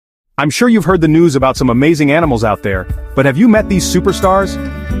I'm sure you've heard the news about some amazing animals out there, but have you met these superstars?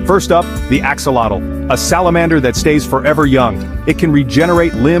 First up, the axolotl, a salamander that stays forever young. It can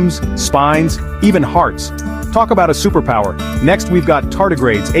regenerate limbs, spines, even hearts. Talk about a superpower. Next we've got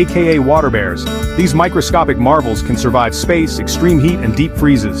tardigrades, aka water bears. These microscopic marvels can survive space, extreme heat, and deep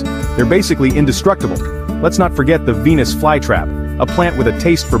freezes. They're basically indestructible. Let's not forget the Venus flytrap, a plant with a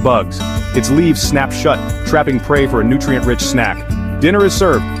taste for bugs. Its leaves snap shut, trapping prey for a nutrient-rich snack. Dinner is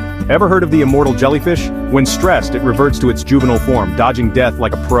served. Ever heard of the immortal jellyfish? When stressed, it reverts to its juvenile form, dodging death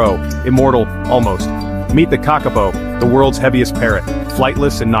like a pro. Immortal, almost. Meet the kakapo, the world's heaviest parrot.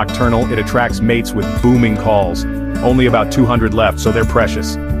 Flightless and nocturnal, it attracts mates with booming calls. Only about 200 left, so they're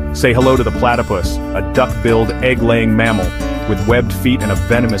precious. Say hello to the platypus, a duck-billed, egg-laying mammal. With webbed feet and a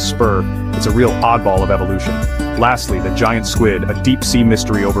venomous spur, it's a real oddball of evolution. Lastly, the giant squid, a deep-sea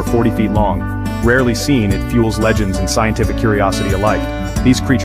mystery over 40 feet long. Rarely seen, it fuels legends and scientific curiosity alike. These creatures